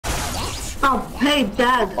Oh, hey,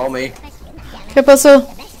 Dad. All me. ¿Qué pasó?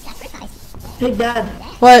 Hey, Dad.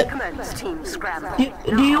 What?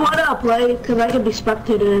 Do you want to play? Because I can be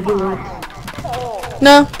spectator if you want.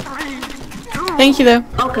 No. Thank you though.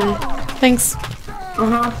 Okay. Thanks.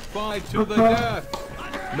 Fight to the death.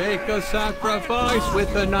 Make a sacrifice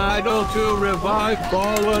with an idol to revive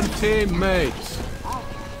fallen teammates.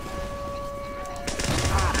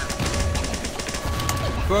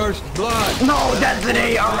 First blood. No,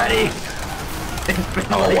 Destiny already. It's been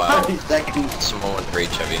Oh like wow. 30 seconds. Someone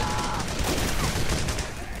rage heavy.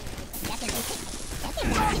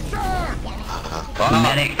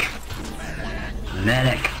 Medic.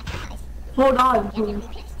 Medic. Hold on.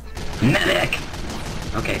 Medic.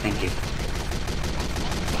 Okay, thank you.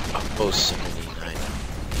 Oh, 79.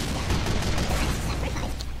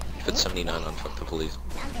 Put 79 on fuck the police.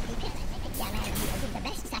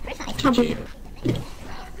 GG.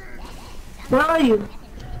 Where are you?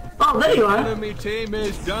 Oh, there you The are. enemy team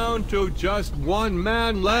is down to just one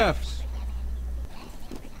man left.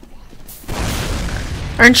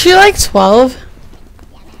 Aren't you like 12?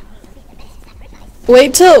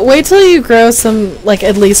 Wait till you grow some, like,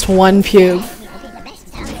 at least one pube.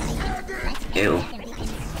 Ew.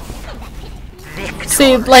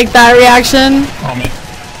 See, like that reaction? All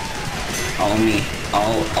me.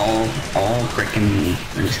 All freaking me.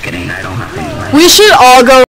 I'm just kidding. I don't have any life. We should all go